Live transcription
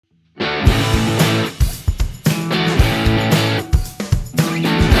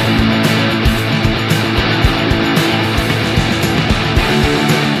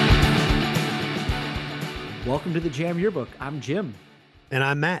Welcome to the Jam Yearbook. I'm Jim. And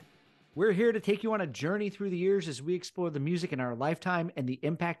I'm Matt. We're here to take you on a journey through the years as we explore the music in our lifetime and the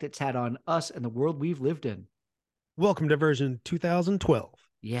impact it's had on us and the world we've lived in. Welcome to version 2012.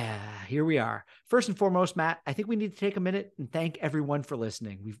 Yeah, here we are. First and foremost, Matt, I think we need to take a minute and thank everyone for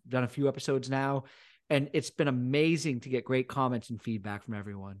listening. We've done a few episodes now, and it's been amazing to get great comments and feedback from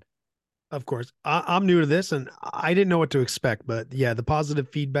everyone. Of course, I'm new to this and I didn't know what to expect, but yeah, the positive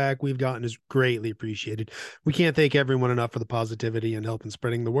feedback we've gotten is greatly appreciated. We can't thank everyone enough for the positivity and help in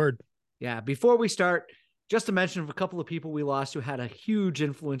spreading the word. Yeah, before we start, just a mention of a couple of people we lost who had a huge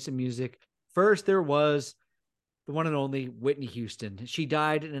influence in music. First, there was the one and only Whitney Houston. She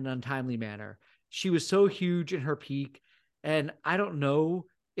died in an untimely manner. She was so huge in her peak, and I don't know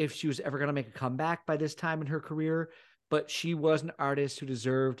if she was ever going to make a comeback by this time in her career, but she was an artist who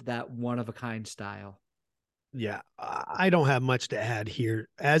deserved that one-of-a-kind style. Yeah, I don't have much to add here.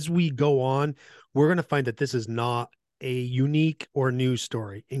 As we go on, we're going to find that this is not a unique or new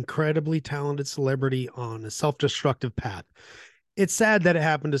story. Incredibly talented celebrity on a self-destructive path. It's sad that it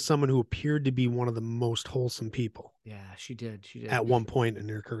happened to someone who appeared to be one of the most wholesome people. Yeah, she did. She did. At one point in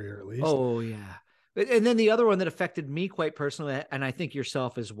her career, at least. Oh, yeah. And then the other one that affected me quite personally, and I think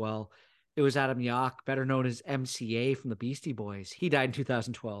yourself as well, it was Adam Yauch, better known as MCA from the Beastie Boys. He died in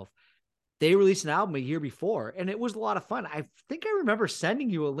 2012. They released an album a year before, and it was a lot of fun. I think I remember sending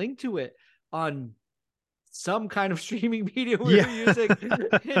you a link to it on some kind of streaming media we were using.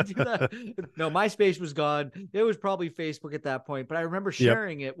 No, MySpace was gone. It was probably Facebook at that point, but I remember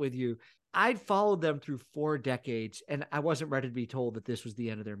sharing it with you. I'd followed them through 4 decades, and I wasn't ready to be told that this was the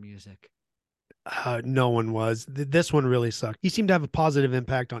end of their music. No one was. This one really sucked. He seemed to have a positive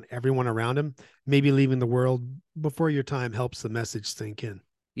impact on everyone around him. Maybe leaving the world before your time helps the message sink in.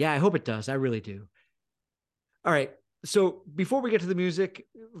 Yeah, I hope it does. I really do. All right. So before we get to the music,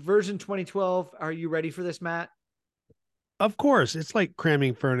 version 2012, are you ready for this, Matt? Of course. It's like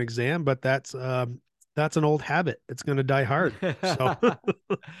cramming for an exam, but that's an old habit. It's going to die hard. So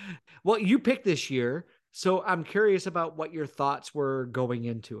well, you picked this year, so I'm curious about what your thoughts were going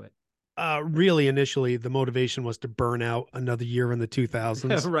into it. Really, initially, the motivation was to burn out another year in the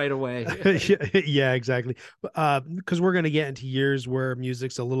 2000s. Right away. Yeah, exactly. Because we're going to get into years where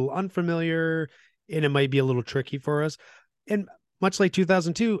music's a little unfamiliar and it might be a little tricky for us. And much like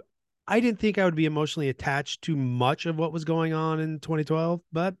 2002, I didn't think I would be emotionally attached to much of what was going on in 2012.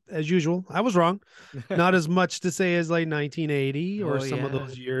 But as usual, I was wrong. Not as much to say as like 1980 or some of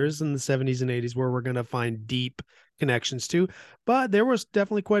those years in the 70s and 80s where we're going to find deep connections to, but there was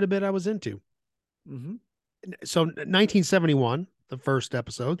definitely quite a bit I was into. Mm-hmm. So 1971, the first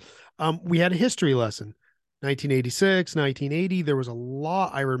episode, we had a history lesson. 1986, 1980, there was a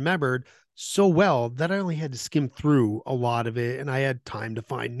lot I remembered so well that I only had to skim through a lot of it and I had time to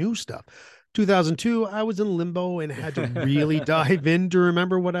find new stuff. 2002, I was in limbo and had to really dive in to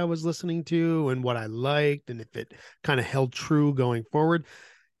remember what I was listening to and what I liked and if it kind of held true going forward.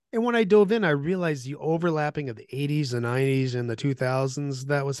 And when I dove in, I realized the overlapping of the 80s, the 90s, and the 2000s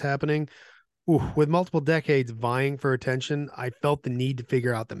that was happening. Ooh, with multiple decades vying for attention, I felt the need to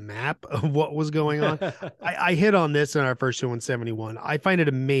figure out the map of what was going on. I hit on this in our first show in 71. I find it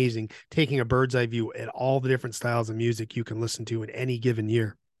amazing taking a bird's eye view at all the different styles of music you can listen to in any given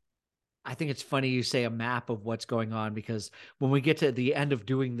year. I think it's funny you say a map of what's going on because when we get to the end of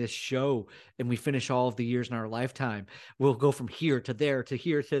doing this show and we finish all of the years in our lifetime, we'll go from here to there to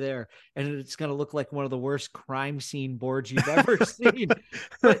here to there. And it's going to look like one of the worst crime scene boards you've ever seen.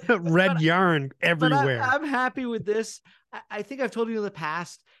 Red yarn everywhere. But I'm happy with this. I think I've told you in the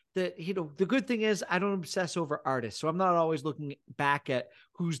past that, the good thing is I don't obsess over artists. So I'm not always looking back at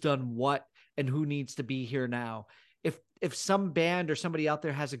who's done what and who needs to be here now. If some band or somebody out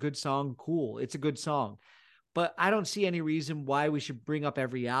there has a good song, cool, it's a good song. But I don't see any reason why we should bring up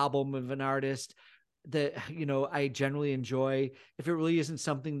every album of an artist that, I generally enjoy if it really isn't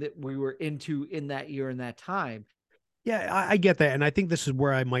something that we were into in that year and that time. Yeah, I get that. And I think this is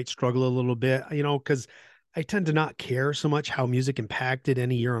where I might struggle a little bit, because I tend to not care so much how music impacted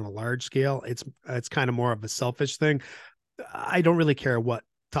any year on a large scale. It's kind of more of a selfish thing. I don't really care what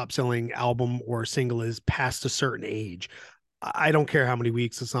top selling album or single is past a certain age. I don't care how many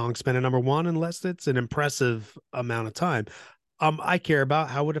weeks a song spent at number one unless it's an impressive amount of time. I care about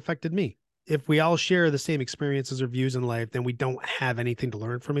how it affected me. If we all share the same experiences or views in life, then we don't have anything to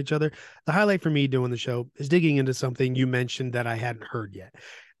learn from each other. The highlight for me doing the show is digging into something you mentioned that I hadn't heard yet.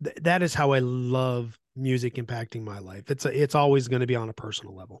 That is how I love music impacting my life. It's always going to be on a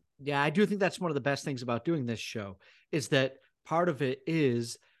personal level. Yeah, I do think that's one of the best things about doing this show is that part of it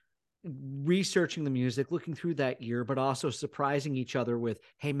is researching the music, looking through that year, but also surprising each other with,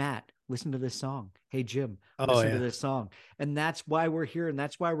 hey, Matt, listen to this song. Hey, Jim, Oh listen to yeah. this song. And that's why we're here. And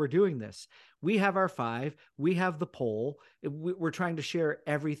that's why we're doing this. We have our five, we have the poll. We're trying to share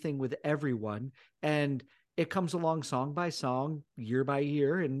everything with everyone. And it comes along song by song, year by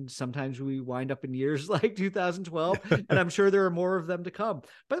year. And sometimes we wind up in years like 2012. And I'm sure there are more of them to come.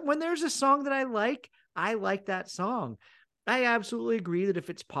 But when there's a song that I like that song. I absolutely agree that if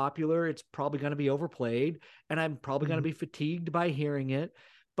it's popular, it's probably going to be overplayed and I'm probably going to Mhm. be fatigued by hearing it,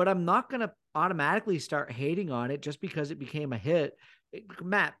 but I'm not going to automatically start hating on it just because it became a hit.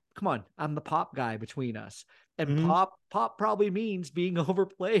 Matt, come on. I'm the pop guy between us. And Mhm. pop probably means being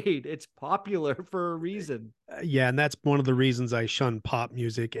overplayed. It's popular for a reason. Yeah, and that's one of the reasons I shun pop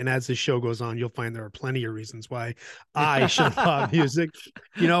music. And as the show goes on, you'll find there are plenty of reasons why I shun pop music.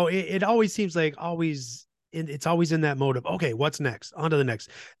 It always seems like it's always in that mode of okay, what's next? On to the next.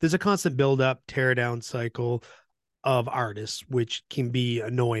 There's a constant build up, tear down cycle of artists, which can be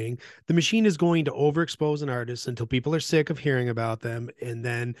annoying. The machine is going to overexpose an artist until people are sick of hearing about them and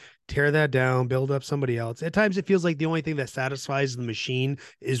then tear that down, build up somebody else. At times, it feels like the only thing that satisfies the machine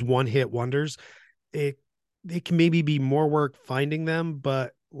is one hit wonders. It it can maybe be more work finding them,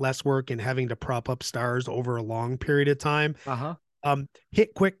 but less work in having to prop up stars over a long period of time. Uh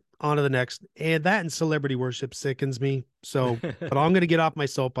Hit quick, on to the next. And that and celebrity worship sickens me. So, huh. but I'm going to get off my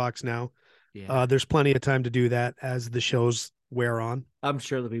soapbox now. Yeah. There's plenty of time to do that as the shows wear on. I'm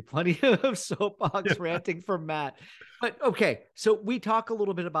sure there'll be plenty of soapbox ranting from Matt. But okay, so we talk a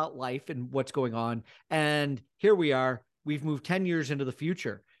little bit about life and what's going on. And here we are. We've moved 10 years into the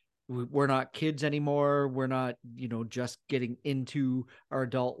future. We're not kids anymore. We're not, just getting into our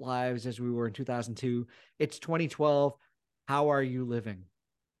adult lives as we were in 2002. It's 2012. How are you living?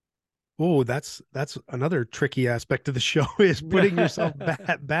 Oh, that's another tricky aspect of the show is putting yourself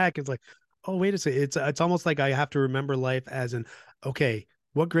back. It's like, oh, wait a second. It's almost like I have to remember life as in, okay,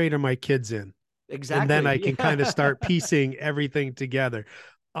 what grade are my kids in? And then I Exactly. can kind of Yeah. start piecing everything together.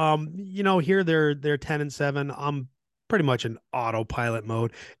 Here they're 10 and 7. I'm pretty much in autopilot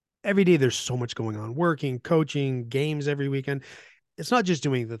mode. Every day there's so much going on, working, coaching, games every weekend. It's not just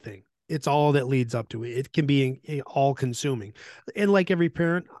doing the thing. It's all that leads up to it. It can be all consuming. And like every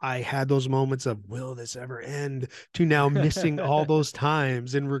parent, I had those moments of, will this ever end? To now missing all those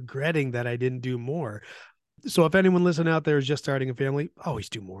times and regretting that I didn't do more. So if anyone listening out there is just starting a family, always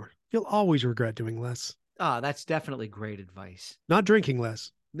do more. You'll always regret doing less. Ah, that's definitely great advice. Not drinking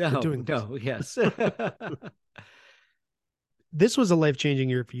less, but No, doing less. no, yes. This was a life-changing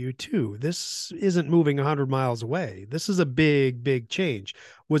year for you too. This isn't moving 100 miles away. This is a big, big change.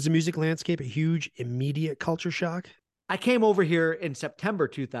 Was the music landscape a huge immediate culture shock? I came over here in September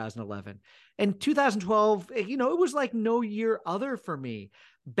 2011. And 2012, it was like no year other for me.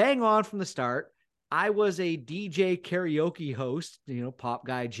 Bang on from the start. I was a DJ karaoke host, pop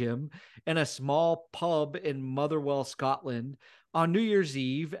guy Jim, in a small pub in Motherwell, Scotland on New Year's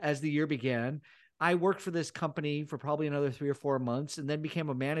Eve as the year began. I worked for this company for probably another 3 or 4 months and then became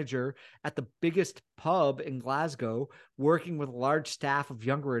a manager at the biggest pub in Glasgow, working with a large staff of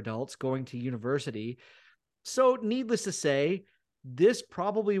younger adults going to university. So, needless to say, this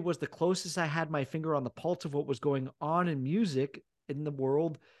probably was the closest I had my finger on the pulse of what was going on in music in the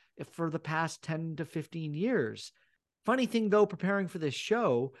world for the past 10 to 15 years. Funny thing, though, preparing for this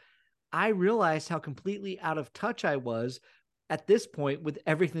show, I realized how completely out of touch I was at this point with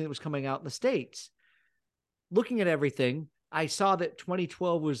everything that was coming out in the States. Looking at everything, I saw that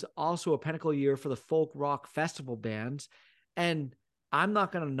 2012 was also a pinnacle year for the folk rock festival bands. And I'm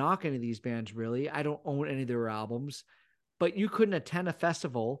not going to knock any of these bands, really. I don't own any of their albums, but you couldn't attend a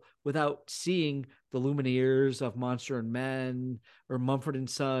festival without seeing the Lumineers of Monster and Men or Mumford and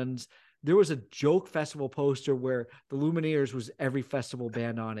Sons. There was a joke festival poster where the Lumineers was every festival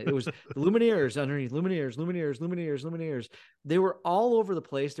band on it. It was the Lumineers underneath, Lumineers, Lumineers, Lumineers, Lumineers. They were all over the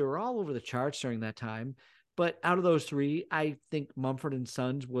place. They were all over the charts during that time. But out of those three, I think Mumford and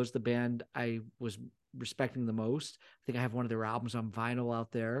Sons was the band I was respecting the most. I think I have one of their albums on vinyl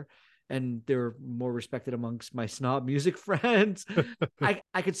out there, and they're more respected amongst my snob music friends.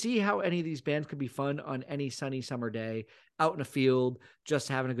 I could see how any of these bands could be fun on any sunny summer day, out in a field, just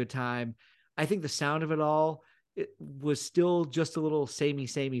having a good time. I think the sound of it all, it was still just a little samey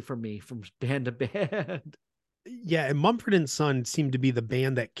for me from band to band. Yeah, and Mumford and Son seemed to be the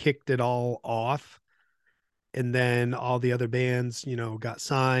band that kicked it all off. And then all the other bands, got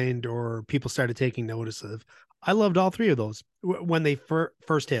signed or people started taking notice of. I loved all three of those when they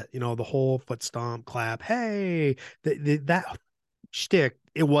first hit, the whole foot stomp, clap, hey, that shtick,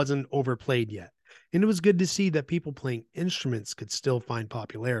 it wasn't overplayed yet. And it was good to see that people playing instruments could still find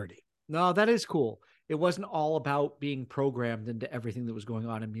popularity. No, that is cool. It wasn't all about being programmed into everything that was going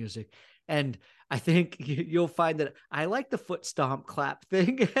on in music. And I think you'll find that I like the foot stomp clap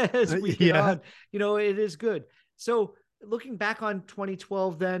thing as we get Yeah. on. It is good. So looking back on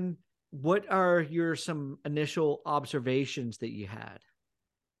 2012, then what are your some initial observations that you had?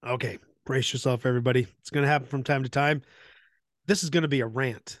 Okay. Brace yourself, everybody. It's going to happen from time to time. This is going to be a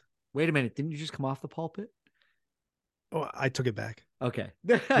rant. Wait a minute. Didn't you just come off the pulpit? Oh, I took it back. Okay.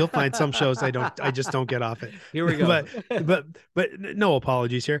 You'll find some shows I just don't get off it. Here we go. but but no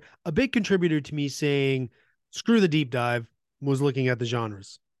apologies here. A big contributor to me saying screw the deep dive was looking at the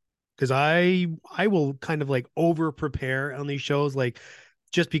genres. Because I will kind of like over prepare on these shows, like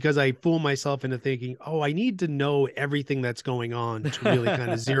just because I fool myself into thinking, oh, I need to know everything that's going on to really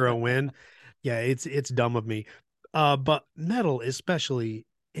kind of zero in. Yeah, it's dumb of me. But metal especially,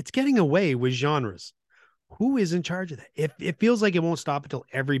 it's getting away with genres. Who is in charge of that? If it feels like it won't stop until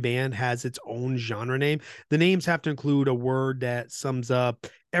every band has its own genre name. The names have to include a word that sums up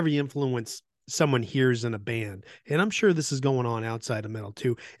every influence someone hears in a band. And I'm sure this is going on outside of metal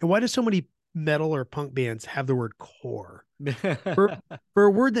too. And why do so many metal or punk bands have the word core? For for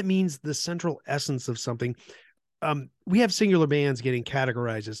a word that means the central essence of something, we have singular bands getting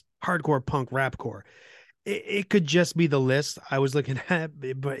categorized as hardcore, punk, rapcore. It could just be the list I was looking at,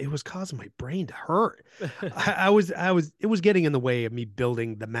 but it was causing my brain to hurt. It was getting in the way of me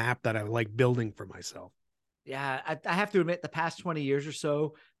building the map that I like building for myself. Yeah, I have to admit, the past 20 years or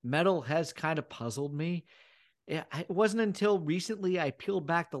so, metal has kind of puzzled me. It wasn't until recently I peeled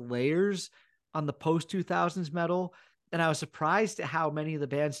back the layers on the post 2000s metal, and I was surprised at how many of the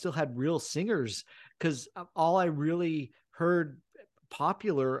bands still had real singers, because all I really heard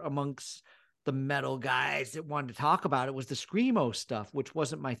popular amongst the metal guys that wanted to talk about it was the screamo stuff, which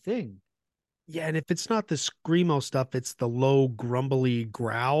wasn't my thing. Yeah, and if it's not the screamo stuff, it's the low grumbly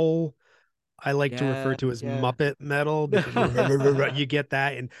growl I like to refer Yeah, to as yeah. Muppet metal because you get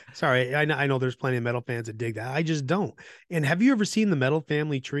that. And sorry, I know there's plenty of metal fans that dig that. I just don't. And have you ever seen the Metal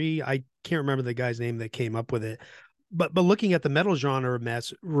Family Tree? I can't remember the guy's name that came up with it. But looking at the metal genre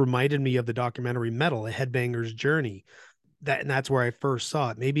mess reminded me of the documentary Metal, A Headbanger's Journey. That's where I first saw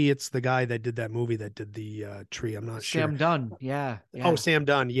it. Maybe it's the guy that did that movie that did the tree. I'm not sure. Sam Dunn. Yeah, Oh, yeah. Sam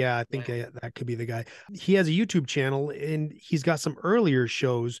Dunn. Yeah, I think that could be the guy. He has a YouTube channel and he's got some earlier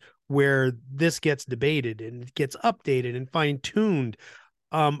shows where this gets debated and gets updated and fine tuned.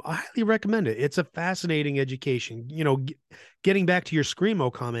 I highly recommend it. It's a fascinating education. Getting back to your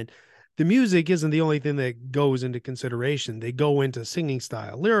screamo comment, the music isn't the only thing that goes into consideration. They go into singing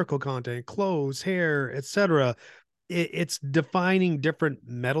style, lyrical content, clothes, hair, etc. It's defining different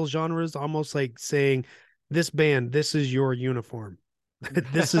metal genres, almost like saying, this band, this is your uniform.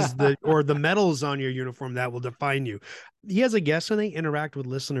 This is the medals on your uniform that will define you. He has a guest and they interact with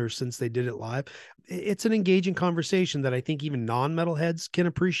listeners since they did it live. It's an engaging conversation that I think even non-metalheads can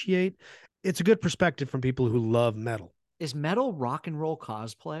appreciate. It's a good perspective from people who love metal. Is metal rock and roll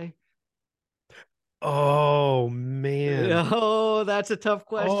cosplay? Oh man. Oh, that's a tough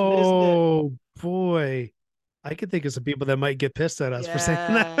question, isn't it? Oh boy. I could think of some people that might get pissed at us for saying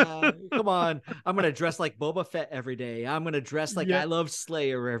Yeah, that. come on. I'm gonna dress like Boba Fett every day. I'm gonna dress like Yeah. I love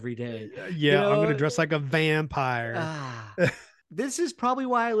Slayer every day. You Yeah, I'm gonna know, dress like a vampire. ah, this is probably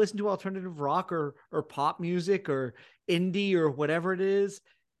why I listen to alternative rock or pop music or indie or whatever it is.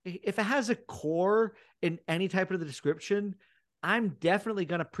 If it has a core in any type of the description, I'm definitely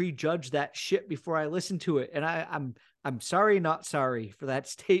gonna prejudge that shit before I listen to it. And I'm sorry, not sorry for that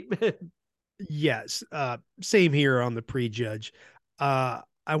statement. Yes, same here on the prejudge.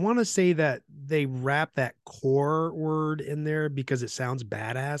 I want to say that they wrap that core word in there because it sounds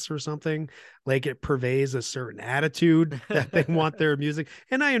badass or something. Like it purveys a certain attitude that they want their music.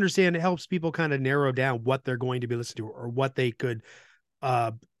 And I understand it helps people kind of narrow down what they're going to be listening to or what they could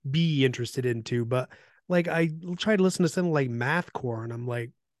uh be interested into. But like I try to listen to something like mathcore and I'm like,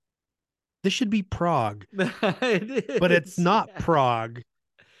 this should be prog, but It it's is. not Yeah. prog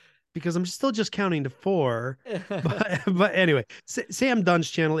because I'm still just counting to four. But anyway, Sam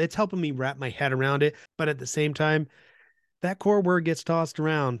Dunn's channel, it's helping me wrap my head around it. But at the same time, that core word gets tossed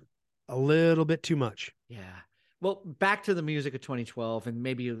around a little bit too much. Yeah. Well, back to the music of 2012 and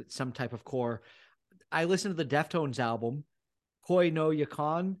maybe some type of core. I listened to the Deftones album, Koi no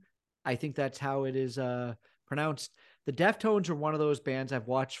Yakan. I think that's how it is pronounced. The Deftones are one of those bands I've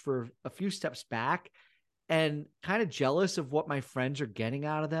watched for a few steps back and kind of jealous of what my friends are getting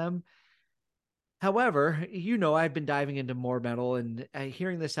out of them. However, I've been diving into more metal and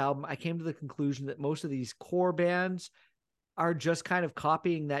hearing this album, I came to the conclusion that most of these core bands are just kind of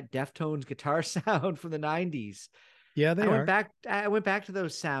copying that Deftones guitar sound from the 90s. Yeah, they are. I went back to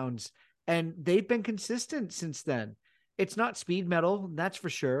those sounds And they've been consistent since then. It's not speed metal, that's for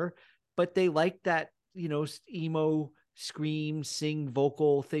sure, but they like that, emo scream, sing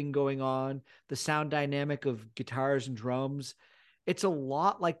vocal thing going on, the sound dynamic of guitars and drums. It's a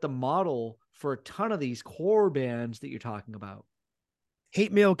lot like the model for a ton of these core bands that you're talking about.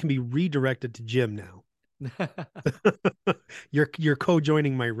 Hate mail can be redirected to Jim now. You're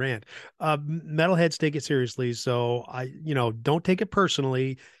co-joining my rant. Metalheads take it seriously, so don't take it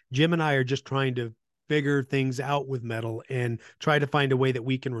personally. Jim and I are just trying to figure things out with metal and try to find a way that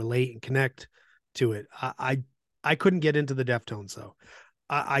we can relate and connect to it. I couldn't get into the Deftones, so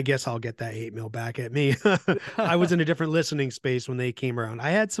I guess I'll get that hate mail back at me. I was in a different listening space when they came around.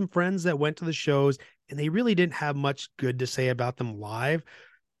 I had some friends that went to the shows and they really didn't have much good to say about them live.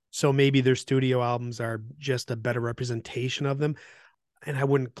 So maybe their studio albums are just a better representation of them. And I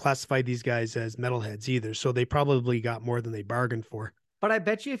wouldn't classify these guys as metalheads either. So they probably got more than they bargained for. But I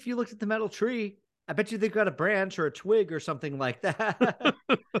bet you if you looked at the metal tree, I bet you they've got a branch or a twig or something like that.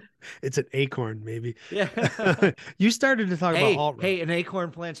 It's an acorn, maybe. Yeah. You started to talk about alt rock. Hey, an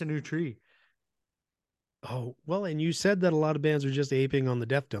acorn plants a new tree. Oh, well, and you said that a lot of bands are just aping on the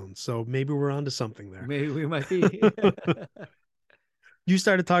Deftones. So maybe we're onto something there. Maybe we might be. You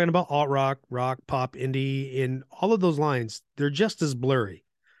started talking about alt rock, rock, pop, indie, in all of those lines. They're just as blurry.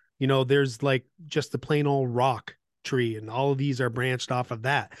 There's like just the plain old rock tree, and all of these are branched off of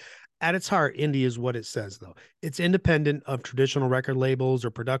that. At its heart, indie is what it says, though. It's independent of traditional record labels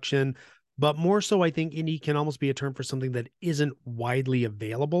or production, but more so, I think indie can almost be a term for something that isn't widely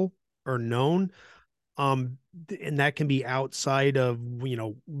available or known. And that can be outside of,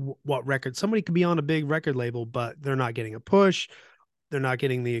 what record somebody could be on a big record label, but they're not getting a push, they're not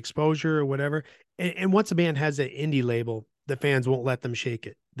getting the exposure or whatever. And once a band has an indie label, the fans won't let them shake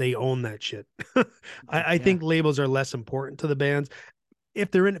it. They own that shit. I Yeah. think labels are less important to the bands.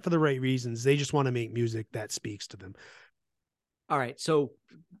 If they're in it for the right reasons, they just want to make music that speaks to them. All right. So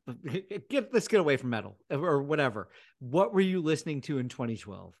let's get away from metal or whatever. What were you listening to in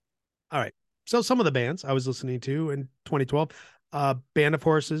 2012? All right. So some of the bands I was listening to in 2012, Band of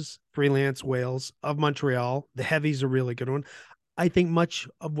Horses, Freelance Whales, Of Montreal. The Heavy's a really good one. I think much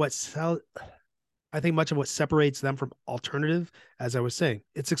of what separates them from alternative, as I was saying,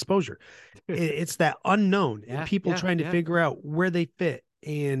 it's exposure. It's that unknown and people trying to figure out where they fit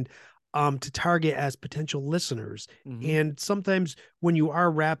and to target as potential listeners. Mm-hmm. And sometimes when you are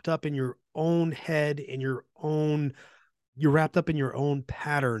wrapped up in your own head and you're wrapped up in your own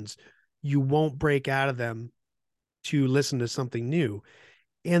patterns, you won't break out of them to listen to something new.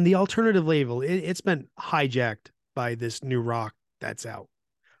 And the alternative label, it's been hijacked by this new rock that's out.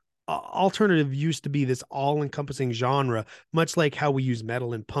 Alternative used to be this all-encompassing genre, much like how we use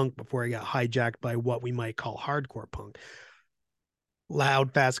metal and punk before it got hijacked by what we might call hardcore punk.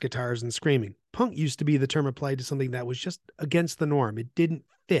 Loud, fast guitars and screaming. Punk used to be the term applied to something that was just against the norm. It didn't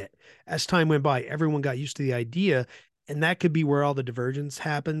fit. As time went by, everyone got used to the idea, and that could be where all the divergence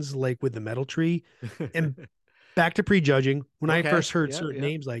happens, like with the metal tree. And back to prejudging, when I first heard certain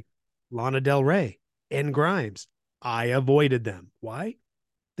names like Lana Del Rey and Grimes, I avoided them. Why?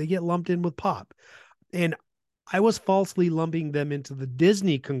 They get lumped in with pop. And I was falsely lumping them into the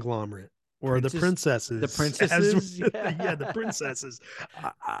Disney conglomerate or the princesses. The princesses? Yeah, the princesses.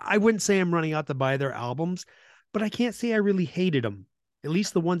 I wouldn't say I'm running out to buy their albums, but I can't say I really hated them, at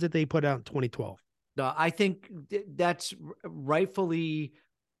least the ones that they put out in 2012. No, I think that's rightfully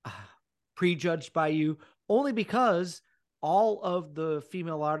prejudged by you, only because all of the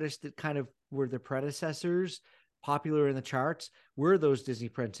female artists that kind of were the predecessors, popular in the charts, were those Disney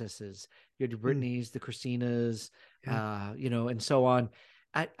princesses. You had the Britneys, the Christinas, and so on.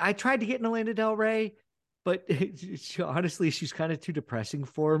 I tried to get into Lana Del Rey, but honestly, she's kind of too depressing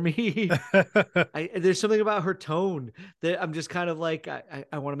for me. There's something about her tone that I'm just kind of like,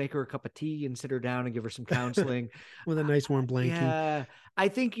 I want to make her a cup of tea and sit her down and give her some counseling. With a nice warm blankie. Yeah. I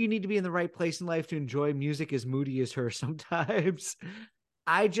think you need to be in the right place in life to enjoy music as moody as her sometimes.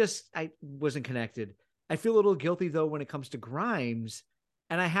 I wasn't connected. I feel a little guilty though when it comes to Grimes.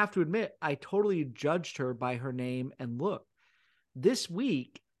 And I have to admit, I totally judged her by her name and look. This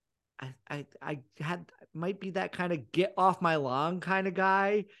week, I might be that kind of get off my lawn kind of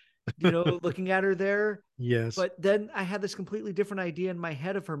guy, looking at her there. Yes. But then I had this completely different idea in my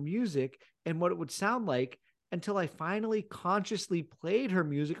head of her music and what it would sound like until I finally consciously played her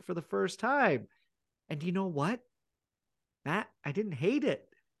music for the first time. And you know what, Matt? I didn't hate it.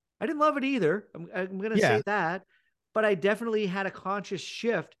 I didn't love it either. I'm going to say that, but I definitely had a conscious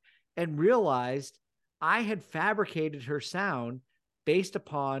shift and realized I had fabricated her sound based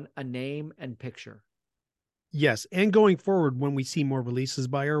upon a name and picture. Yes. And going forward, when we see more releases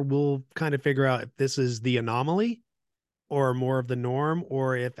by her, we'll kind of figure out if this is the anomaly or more of the norm,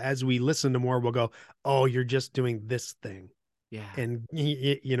 or if as we listen to more, we'll go, oh, you're just doing this thing. Yeah. And,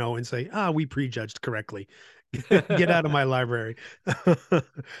 and say, we prejudged correctly. Get out of my library.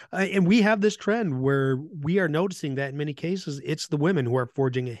 And we have this trend where we are noticing that in many cases, it's the women who are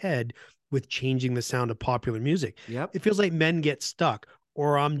forging ahead with changing the sound of popular music. Yep. It feels like men get stuck,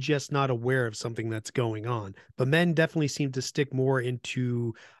 or I'm just not aware of something that's going on. But men definitely seem to stick more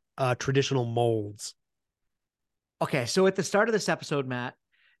into traditional molds. Okay, so at the start of this episode, Matt,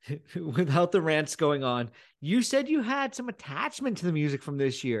 without the rants going on, you said you had some attachment to the music from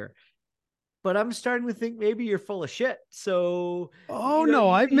this year, but I'm starting to think maybe you're full of shit. So, Oh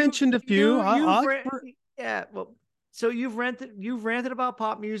no, I've mentioned a few. yeah, well, so you've ranted about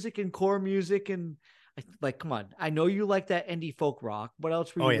pop music and core music and like, come on, I know you like that indie folk rock. What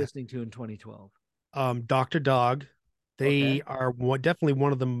else were Oh you yeah, listening to in 2012? Dr. Dog. They Okay, are definitely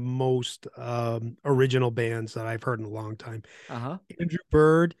one of the most original bands that I've heard in a long time. uh huh. Andrew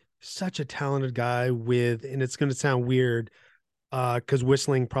Bird, such a talented guy with, and it's going to sound weird because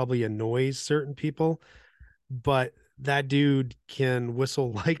whistling probably annoys certain people, but that dude can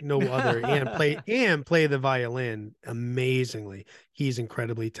whistle like no other and play the violin amazingly. He's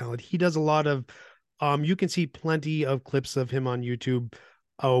incredibly talented. He does a lot of you can see plenty of clips of him on YouTube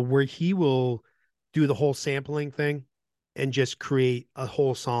where he will do the whole sampling thing and just create a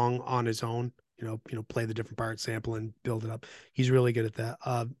whole song on his own. Play the different parts, sample and build it up. He's really good at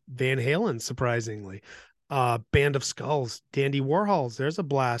that. Van Halen, surprisingly. Band of Skulls, Dandy Warhols. There's a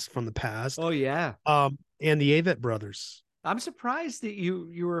blast from the past. Oh yeah. And the Avett Brothers. I'm surprised that you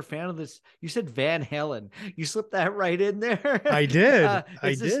were a fan of this. You said Van Halen. You slipped that right in there. I did. I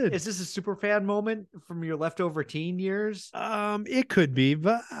Is this did. is this a super fan moment from your leftover teen years? It could be,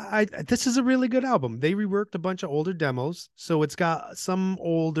 but this is a really good album. They reworked a bunch of older demos, so it's got some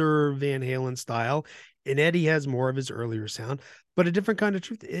older Van Halen style, and Eddie has more of his earlier sound, but a different kind of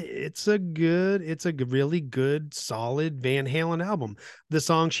truth. It's a really good, solid Van Halen album. The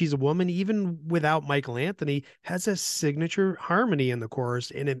song "She's a Woman," even without Michael Anthony, has a signature harmony in the chorus,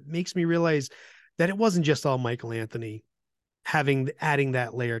 and it makes me realize that it wasn't just all Michael Anthony adding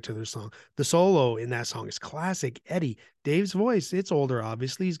that layer to their song. The solo in that song is classic. Eddie, Dave's voice, it's older,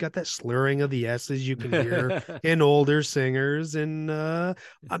 obviously. He's got that slurring of the S's you can hear in older singers. And I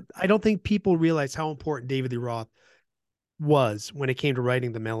don't think people realize how important David Lee Roth was when it came to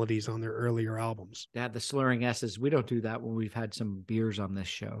writing the melodies on their earlier albums. Yeah, the slurring S's. We don't do that when we've had some beers on this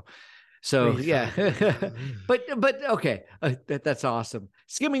show. So Wait, yeah, but okay, that's awesome.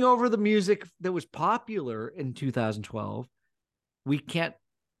 Skimming over the music that was popular in 2012, we can't,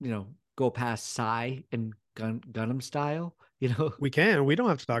 go past Psy and Gundam Style. we don't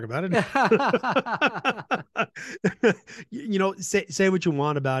have to talk about it. Say what you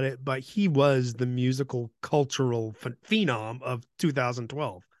want about it, but he was the musical cultural phenom of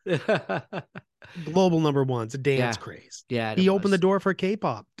 2012. Global number one. It's a dance Yeah, craze. yeah, it He opened the was. door for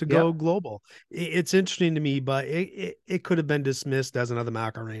K-pop to go Yep. global. It's interesting to me, but it could have been dismissed as another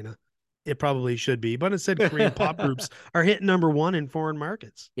Macarena. It probably should be, but instead, Korean pop groups are hitting number one in foreign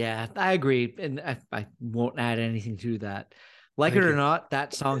markets. Yeah, I agree, and I won't add anything to that. Like it Thank or you. not,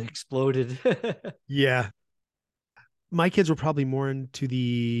 that song exploded. Yeah, my kids were probably more into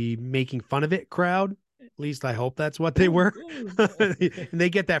the making fun of it crowd. At least I hope that's what they were. And they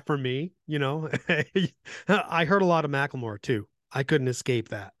get that from me, I heard a lot of Macklemore too. I couldn't escape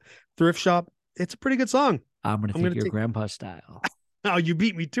that. Thrift Shop, it's a pretty good song. I'm gonna I'm take gonna your take grandpa style. Oh, you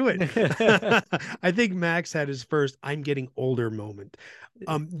beat me to it. I think Max had his first I'm getting older moment.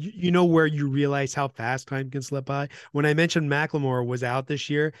 You know where you realize how fast time can slip by? When I mentioned Macklemore was out this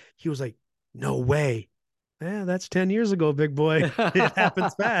year, he was like, "No way." Yeah, that's 10 years ago, big boy. It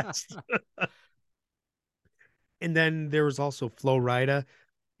happens fast. And then there was also Flo Rida.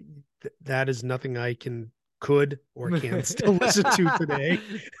 That is nothing could or can still listen to today.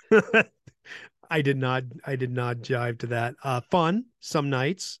 I did not jive to that. Fun some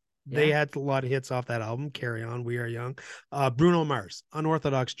nights. They Yeah, had a lot of hits off that album. Carry On, We Are Young. Bruno Mars,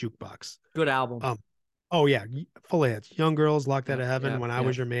 Unorthodox Jukebox. good album. Um, oh yeah, full of hits. Young Girls, Locked Out Yep, of Heaven, yep, When I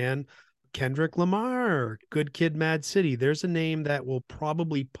Was yep. Your Man. Kendrick Lamar, Good Kid, Mad City. There's a name that will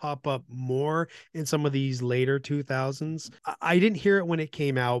probably pop up more in some of these later 2000s. I didn't hear it when it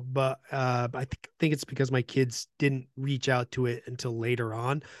came out, but I think it's because my kids didn't reach out to it until later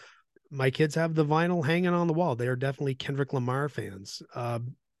on. My kids have the vinyl hanging on the wall. They are definitely Kendrick Lamar fans. I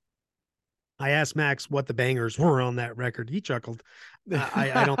asked Max what the bangers were on that record. He chuckled.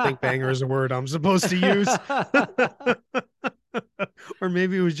 I don't think banger is a word I'm supposed to use. Or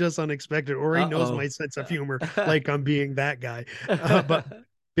maybe it was just unexpected, or he knows Uh-oh. my sense of humor, like I'm being that guy. But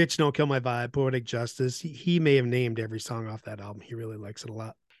Bitch Don't Kill My Vibe, Poetic Justice, he may have named every song off that album. He really likes it a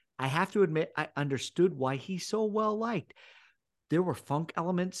lot. I have to admit, I understood why he's so well liked. There were funk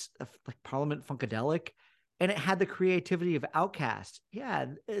elements of like Parliament Funkadelic, and it had the creativity of Outkast. Yeah,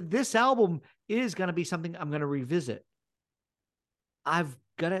 this album is going to be something I'm going to revisit. I've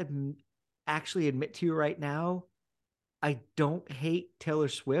got to actually admit to you right now, I don't hate Taylor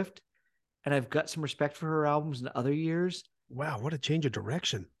Swift, and I've got some respect for her albums in other years, Wow, what a change of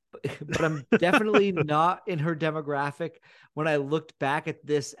direction. but I'm definitely not in her demographic. When I looked back at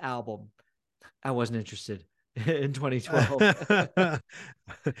this album, I wasn't interested in 2012.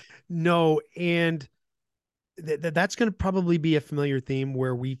 No, and that's going to probably be a familiar theme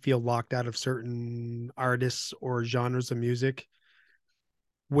where we feel locked out of certain artists or genres of music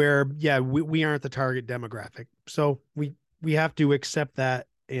where yeah, we aren't the target demographic. So we have to accept that,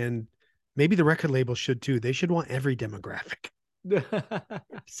 and maybe the record label should too. They should want every demographic.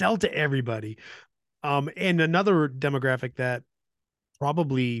 Sell to everybody. And another demographic that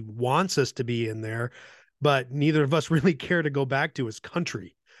probably wants us to be in there, but neither of us really care to go back to is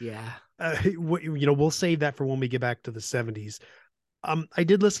country. Yeah. We'll save that for when we get back to the 70s. I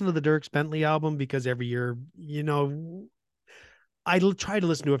did listen to the Dierks Bentley album because every year, I try to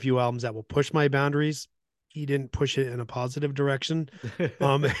listen to a few albums that will push my boundaries. He didn't push it in a positive direction.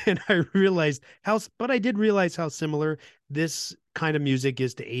 And I did realize how similar this kind of music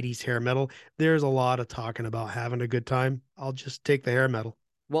is to 80s hair metal. There's a lot of talking about having a good time. I'll just take the hair metal.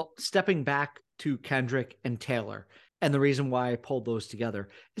 Well, stepping back to Kendrick and Taylor, and the reason why I pulled those together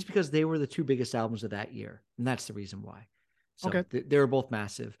is because they were the two biggest albums of that year. And that's the reason why. So Okay. they were both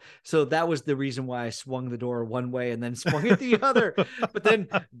massive. So that was the reason why I swung the door one way and then swung it the other. But then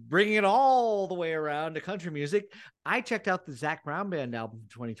bringing it all the way around to country music, I checked out the Zach Brown Band album from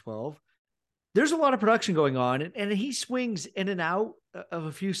 2012. There's a lot of production going on, and he swings in and out of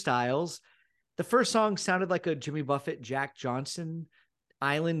a few styles. The first song sounded like a Jimmy Buffett, Jack Johnson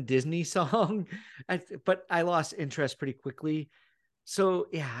Island Disney song, but I lost interest pretty quickly. So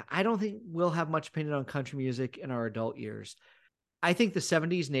yeah, I don't think we'll have much opinion on country music in our adult years. I think the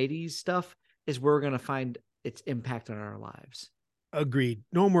 70s and 80s stuff is where we're going to find its impact on our lives. Agreed.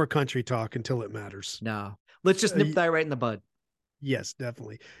 No more country talk until it matters. No, let's just nip that right in the bud. Yes,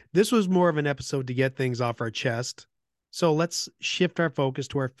 definitely. This was more of an episode to get things off our chest. So let's shift our focus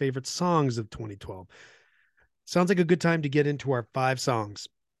to our favorite songs of 2012. Sounds like a good time to get into our 5 songs.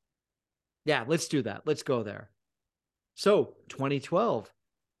 Yeah, let's do that. Let's go there. So 2012,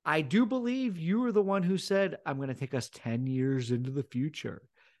 I do believe you were the one who said, I'm going to take us 10 years into the future,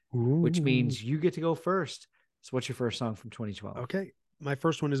 which means you get to go first. So what's your first song from 2012? Okay. My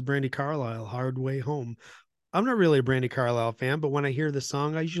first one is Brandy Carlisle, Hard Way Home. I'm not really a Brandy Carlisle fan, but when I hear the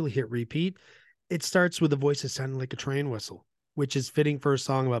song, I usually hit repeat. It starts with a voice that sounded like a train whistle, which is fitting for a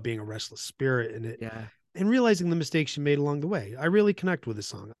song about being a restless spirit in it. Yeah. And realizing the mistakes you made along the way. I really connect with the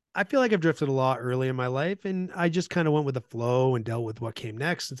song. I feel like I've drifted a lot early in my life, and I just kind of went with the flow and dealt with what came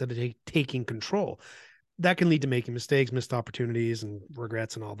next instead of taking control. That can lead to making mistakes, missed opportunities, and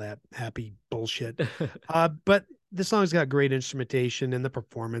regrets and all that happy bullshit. But the song's got great instrumentation and the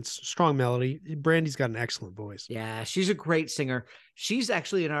performance, strong melody. Brandy's got an excellent voice. Yeah, she's a great singer. She's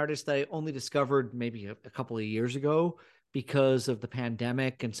actually an artist that I only discovered maybe a couple of years ago because of the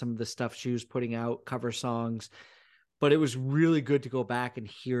pandemic and some of the stuff she was putting out, cover songs. But it was really good to go back and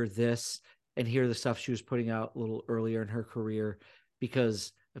hear this and hear the stuff she was putting out a little earlier in her career,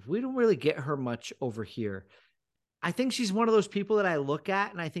 because if we don't really get her much over here, I think she's one of those people that I look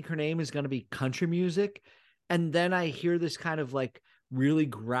at and I think her name is going to be country music. And then I hear this kind of like really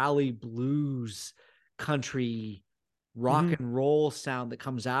growly blues country rock and roll sound that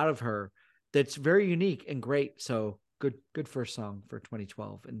comes out of her that's very unique and great. So good first song for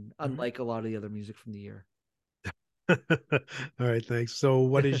 2012, and unlike a lot of the other music from the year. All right, thanks. So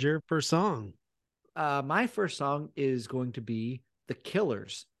what is your first song? My first song is going to be The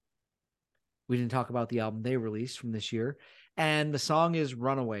Killers. We didn't talk about the album they released from this year, and the song is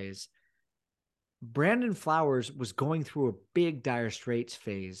Runaways. Brandon Flowers was going through a big Dire Straits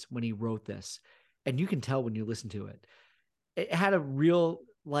phase when he wrote this, and you can tell when you listen to it. It had a real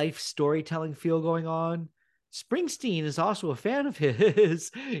life storytelling feel going on. Springsteen is also a fan of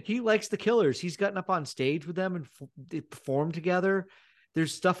his. He likes the Killers. He's gotten up on stage with them and they performed together.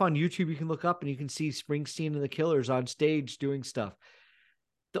 There's stuff on YouTube you can look up and you can see Springsteen and the Killers on stage doing stuff.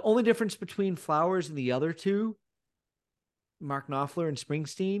 The only difference between Flowers and the other two, Mark Knopfler and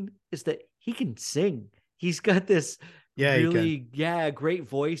Springsteen, is that he can sing. He's got this Yeah, you can. really, yeah, great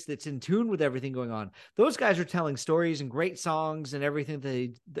voice that's in tune with everything going on. Those guys are telling stories and great songs and everything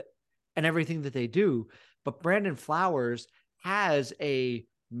that they do. But Brandon Flowers has a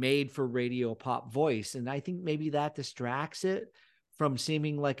made for radio pop voice. And I think maybe that distracts it from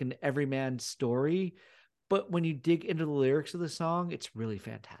seeming like an everyman story. But when you dig into the lyrics of the song, it's really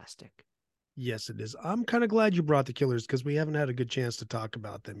fantastic. Yes, it is. I'm kind of glad you brought the Killers because we haven't had a good chance to talk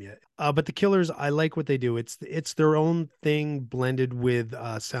about them yet. But the Killers, I like what they do. It's their own thing blended with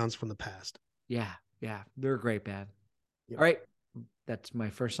sounds from the past. Yeah, yeah, they're a great band. Yep. All right, that's my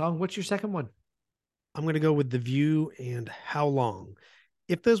first song. What's your second one? I'm gonna go with The View and How Long.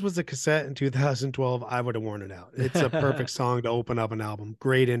 If this was a cassette in 2012, I would have worn it out. It's a perfect song to open up an album.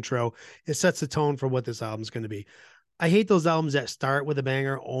 Great intro. It sets the tone for what this album's going to be. I hate those albums that start with a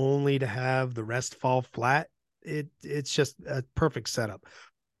banger only to have the rest fall flat. It's just a perfect setup.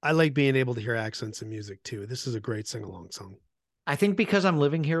 I like being able to hear accents in music too. This is a great sing-along song. I think because I'm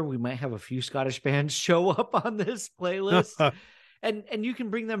living here, we might have a few Scottish bands show up on this playlist. And you can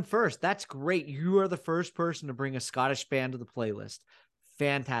bring them first. That's great. You are the first person to bring a Scottish band to the playlist.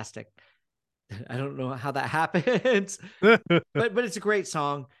 Fantastic. I don't know how that happens, but it's a great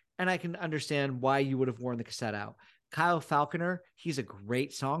song, and I can understand why you would have worn the cassette out. Kyle Falconer, he's a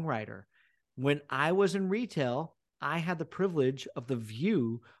great songwriter. When I was in retail, I had the privilege of The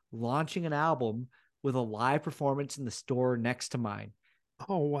View launching an album with a live performance in the store next to mine.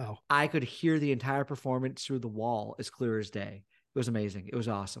 Oh, wow. I could hear the entire performance through the wall as clear as day. It was amazing. It was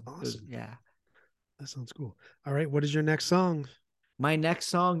awesome. Awesome. Yeah. That sounds cool. All right. What is your next song? My next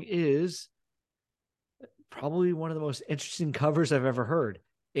song is probably one of the most interesting covers I've ever heard.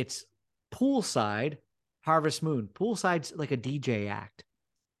 It's Poolside Harvest Moon. Poolside's like a DJ act.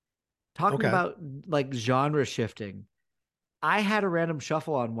 Talking Okay. about like genre shifting. I had a random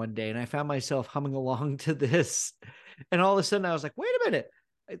shuffle on one day and I found myself humming along to this. And all of a sudden I was like, wait a minute.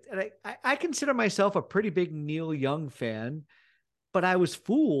 And I consider myself a pretty big Neil Young fan, but I was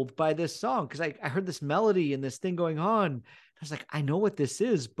fooled by this song because I heard this melody and this thing going on. I was like, I know what this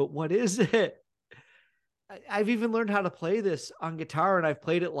is, but what is it? I've even learned how to play this on guitar and I've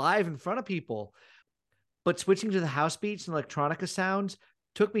played it live in front of people. But switching to the house beats and electronica sounds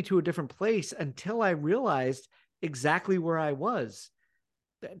took me to a different place until I realized exactly where I was.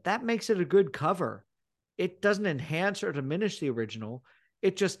 That makes it a good cover. It doesn't enhance or diminish the original.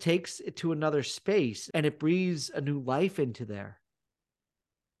 It just takes it to another space and it breathes a new life into there.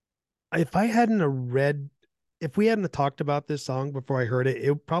 If I hadn't read, if we hadn't talked about this song before I heard it,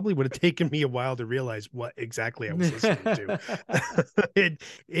 it probably would have taken me a while to realize what exactly I was listening to.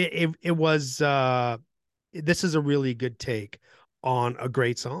 It was this is a really good take on a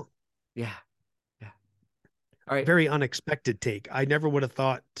great song. Yeah. Yeah. All right. Very unexpected take. I never would have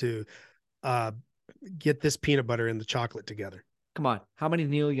thought to uh get this peanut butter and the chocolate together. Come on. How many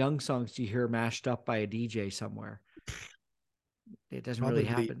Neil Young songs do you hear mashed up by a DJ somewhere? It doesn't really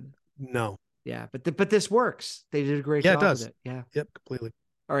Probably happen. no. Yeah, but this works. They did a great Yeah, it job with does. it. Yeah. Yep, completely.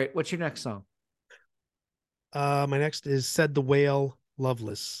 All right. What's your next song? My next is Said the Whale,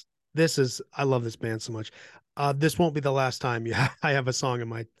 Loveless. This is I love this band so much. This won't be the last time I have a song in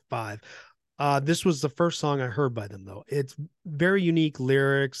my five. This was the first song I heard by them though. It's very unique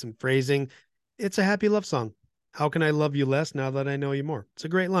lyrics and phrasing. It's a happy love song. How can I love you less now that I know you more? It's a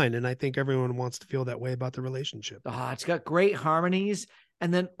great line, and I think everyone wants to feel that way about the relationship. Oh, it's got great harmonies.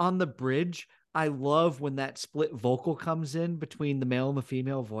 And then on the bridge, I love when that split vocal comes in between the male and the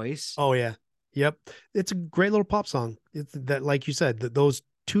female voice. Oh yeah. Yep. It's a great little pop song. It's that, like you said, that those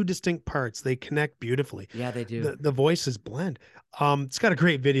two distinct parts, they connect beautifully. Yeah, they do. The voices blend. It's got a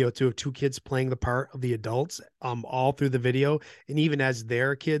great video too of two kids playing the part of the adults, all through the video. And even as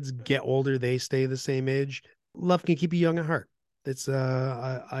their kids get older, they stay the same age. Love can keep you young at heart. It's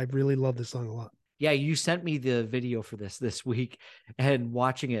I really love this song a lot. Yeah, you sent me the video for this week, and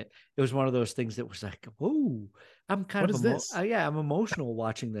watching it, it was one of those things that was like, whoa, I'm kind What of is this? yeah, I'm emotional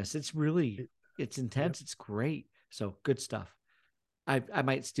watching this. It's really, it's Yep. intense. It's great. So good stuff. I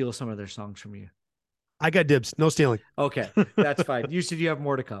might steal some of their songs from you. I got dibs. No stealing. Okay, that's fine. You said you have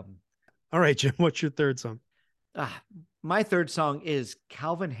more to come. All right, Jim. What's your third song? My third song is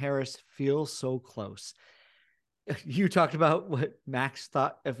Calvin Harris, Feels So Close. You talked about what Max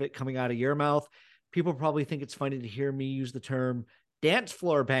thought of it coming out of your mouth. People probably think it's funny to hear me use the term dance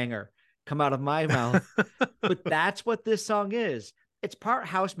floor banger come out of my mouth, but that's what this song is. It's part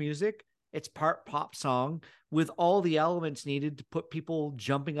house music, it's part pop song with all the elements needed to put people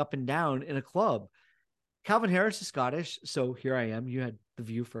jumping up and down in a club. Calvin Harris is Scottish, so here I am. You had The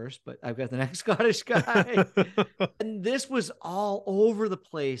View first, but I've got the next Scottish guy. And this was all over the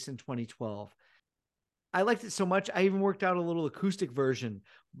place in 2012. I liked it so much. I even worked out a little acoustic version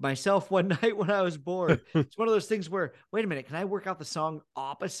myself one night when I was bored. It's one of those things where, wait a minute, can I work out the song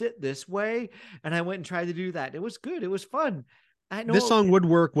opposite this way? And I went and tried to do that. It was good. It was fun. I This know, song would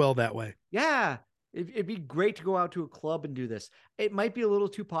work well that way. yeah, it'd be great to go out to a club and do this. It might be a little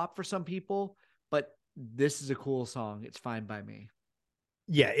too pop for some people, but this is a cool song. It's fine by me.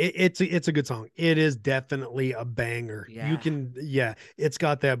 Yeah, it's a good song. It is definitely a banger. You Yeah, can, yeah, it's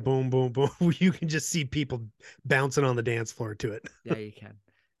got that boom boom boom. You can just see people bouncing on the dance floor to it. yeah, you can.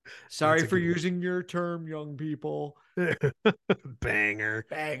 That's Sorry a for good one. using your term, young people. Banger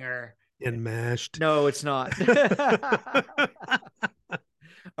Banger. and mashed. No, it's not.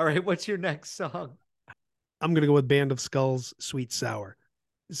 All right, what's your next song? I'm gonna go with Band of Skulls, Sweet Sour.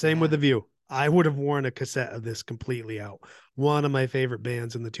 Same with Yeah. The View. I would have worn a cassette of this completely out. One of my favorite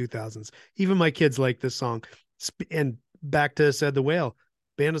bands in the 2000s. Even my kids like this song. And back to Said the Whale,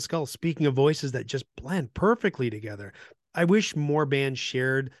 Band of Skulls. Speaking of voices that just blend perfectly together. I wish more bands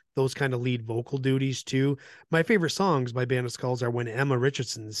shared those kind of lead vocal duties too. My favorite songs by Band of Skulls are when Emma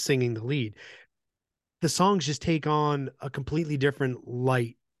Richardson is singing the lead. The songs just take on a completely different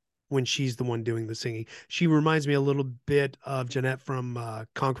light when she's the one doing the singing. She reminds me a little bit of Jeanette from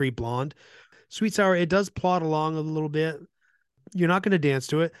Concrete Blonde. Sweet Sour, it does plot along a little bit. You're not going to dance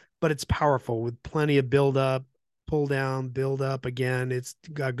to it, but it's powerful with plenty of build up, pull down, build up again. It's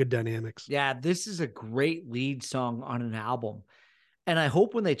got good dynamics. Yeah, this is a great lead song on an album. And I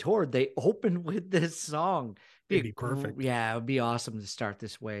hope when they toured, they opened with this song. It'd be perfect. Yeah, it would be awesome to start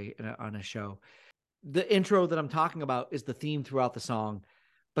this way on a show. The intro that I'm talking about is the theme throughout the song,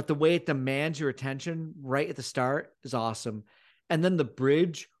 but the way it demands your attention right at the start is awesome. And then the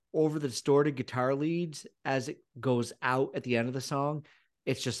bridge over the distorted guitar leads as it goes out at the end of the song,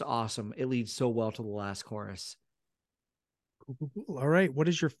 it's just awesome. It leads so well to the last chorus. Cool, cool, cool. All right. What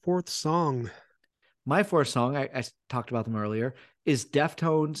is your fourth song? My fourth song, I talked about them earlier, is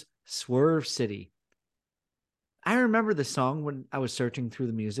Deftones' Swerve City. I remember the song when I was searching through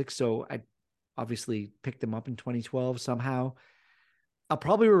the music, so I obviously picked them up in 2012 somehow. I'll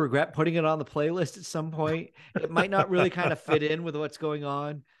probably regret putting it on the playlist at some point. It might not really kind of fit in with what's going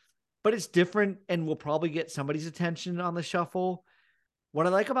on, but it's different and will probably get somebody's attention on the shuffle. What I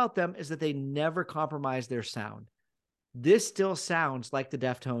like about them is that they never compromise their sound. This still sounds like the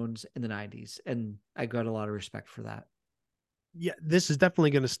Deftones in the 90s, and I got a lot of respect for that. Yeah, this is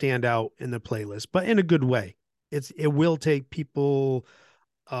definitely going to stand out in the playlist, but in a good way. It will take people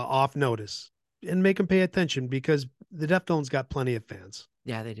off notice and make them pay attention because the Deftones got plenty of fans.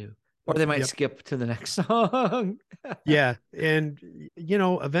 Yeah, they do. Or they might Yep. skip to the next song. Yeah, and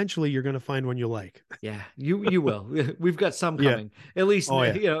eventually you're going to find one you like. Yeah, you will. We've got some Yeah. coming. At least Oh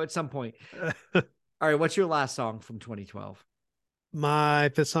yeah. at some point. All right, what's your last song from 2012? My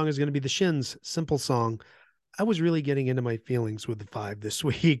fifth song is going to be the Shins' Simple Song. I was really getting into my feelings with the five this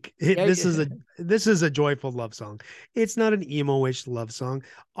week. Yeah, This is a joyful love song. It's not an emo-ish love song.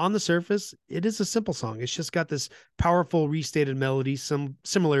 On the surface, it is a simple song. It's just got this powerful restated melody,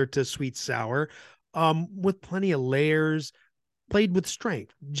 similar to Sweet Sour, with plenty of layers, played with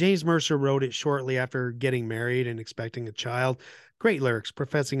strength. James Mercer wrote it shortly after getting married and expecting a child. Great lyrics,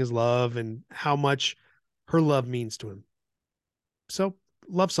 professing his love and how much her love means to him. So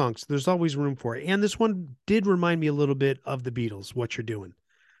love songs, there's always room for it. And this one did remind me a little bit of the Beatles, What You're Doing.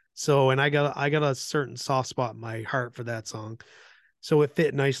 So, and I got a certain soft spot in my heart for that song. So it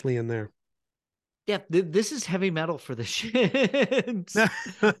fit nicely in there. yeah. This is heavy metal for the shins.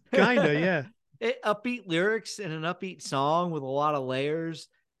 Kinda, yeah. Upbeat lyrics and an upbeat song with a lot of layers.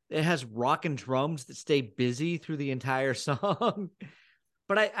 It has rock and drums that stay busy through the entire song.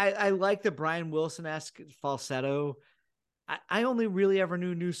 But I like the Brian Wilson esque falsetto. I only really ever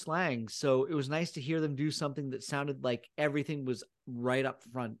knew new slang, so it was nice to hear them do something that sounded like everything was right up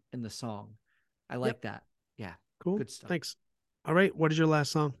front in the song. I Yep. like that. Yeah, Cool. good stuff. Thanks. All right. What is your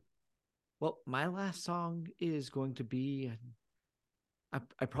last song? Well, my last song is going to be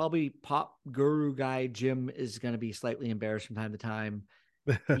I probably pop guru guy Jim is going to be slightly embarrassed from time to time.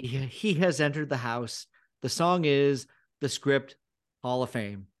 He has entered the house. The song is the Script Hall of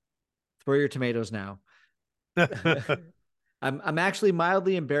Fame. Throw your tomatoes now. I'm actually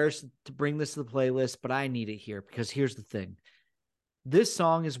mildly embarrassed to bring this to the playlist, but I need it here because here's the thing. This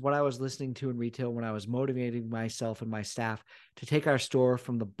song is what I was listening to in retail when I was motivating myself and my staff to take our store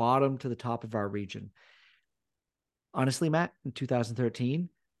from the bottom to the top of our region. Honestly, Matt, in 2013,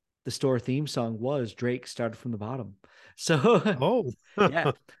 the store theme song was Drake Started from the Bottom. So, Oh.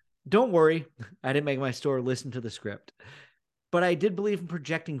 yeah, don't worry. I didn't make my store listen to the script, but I did believe in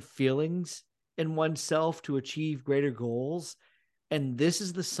projecting feelings in oneself to achieve greater goals. And this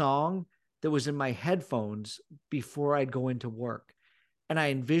is the song that was in my headphones before I'd go into work. And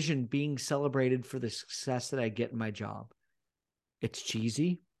I envisioned being celebrated for the success that I get in my job. It's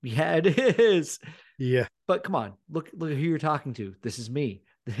cheesy. Yeah, it is. Yeah. But come on, look who you're talking to. This is me.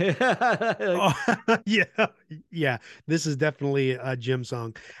 Oh, yeah. Yeah. This is definitely a Jim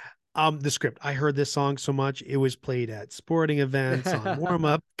song. The script. I heard this song so much. It was played at sporting events on warm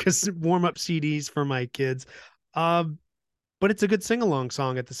up CDs for my kids. Um, but it's a good sing along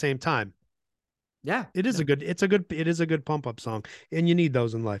song at the same time. Yeah. It is a good pump up song, and you need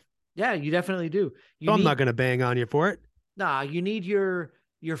those in life. Yeah, you definitely do. So I'm not going to bang on you for it. Nah, you need your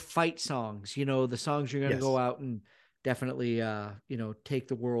fight songs, the songs you're going to go out and definitely take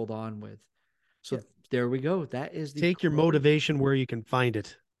the world on with. So there we go. That is take your motivation where you can find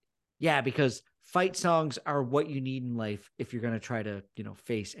it. Yeah, because fight songs are what you need in life if you're going to try to,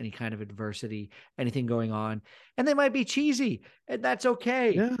 face any kind of adversity, anything going on. And they might be cheesy, and that's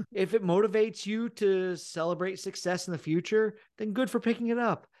okay. Yeah. If it motivates you to celebrate success in the future, then good for picking it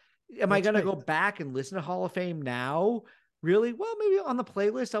up. Am I going to go back and listen to Hall of Fame now? Really? Well, maybe on the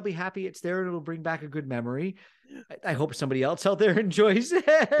playlist, I'll be happy it's there and it'll bring back a good memory. I hope somebody else out there enjoys it.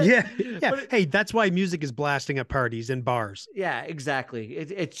 Yeah. Hey, that's why music is blasting at parties and bars. Yeah, exactly.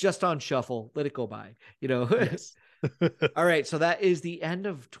 It's just on shuffle. Let it go by, Yes. All right. So that is the end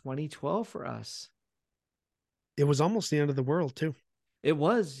of 2012 for us. It was almost the end of the world too. It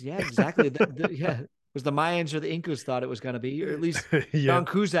was. Yeah, exactly. It was the Mayans or the Incas thought it was going to be, or at least John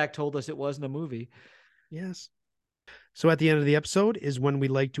Cusack told us it wasn't a movie. Yes. So at the end of the episode is when we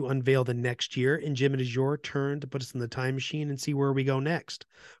like to unveil the next year. And Jim, it is your turn to put us in the time machine and see where we go next.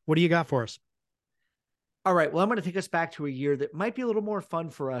 What do you got for us? All right. Well, I'm going to take us back to a year that might be a little more fun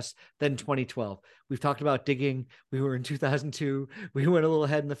for us than 2012. We've talked about digging. We were in 2002. We went a little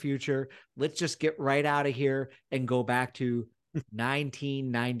ahead in the future. Let's just get right out of here and go back to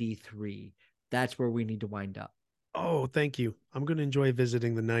 1993. That's where we need to wind up. Oh, thank you. I'm going to enjoy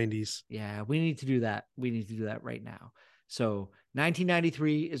visiting the 90s. Yeah, we need to do that. We need to do that right now. So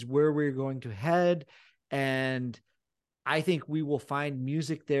 1993 is where we're going to head. And I think we will find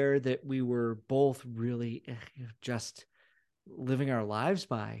music there that we were both really just living our lives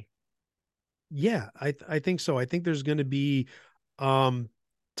by. Yeah, I think so. I think there's going to be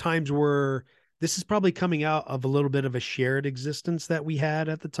times where this is probably coming out of a little bit of a shared existence that we had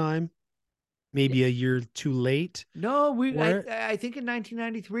at the time. Maybe a year too late. No, I think in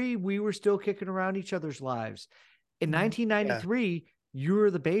 1993, we were still kicking around each other's lives. In 1993, you were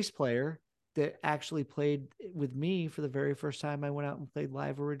the bass player that actually played with me for the very first time I went out and played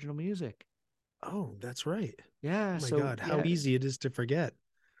live original music. Oh, that's right. Yeah. Oh my God, how easy it is to forget.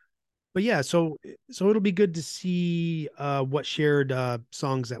 But yeah, so it'll be good to see what shared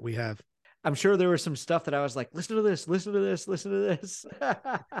songs that we have. I'm sure there was some stuff that I was like, listen to this, listen to this, listen to this.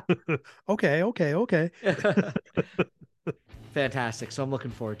 Okay. Fantastic. So I'm looking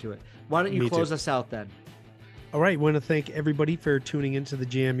forward to it. Why don't you close us out then? All right. I want to thank everybody for tuning into the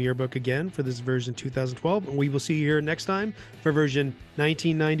Jam Yearbook again for this version 2012. And we will see you here next time for version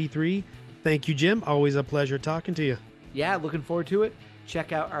 1993. Thank you, Jim. Always a pleasure talking to you. Yeah, looking forward to it.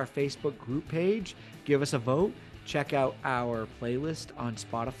 Check out our Facebook group page. Give us a vote. Check out our playlist on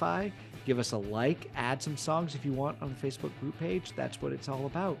Spotify. Give us a like, add some songs if you want on the Facebook group page. That's what it's all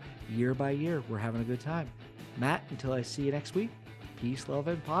about. Year by year, we're having a good time. Matt, until I see you next week, peace, love,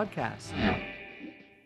 and podcast.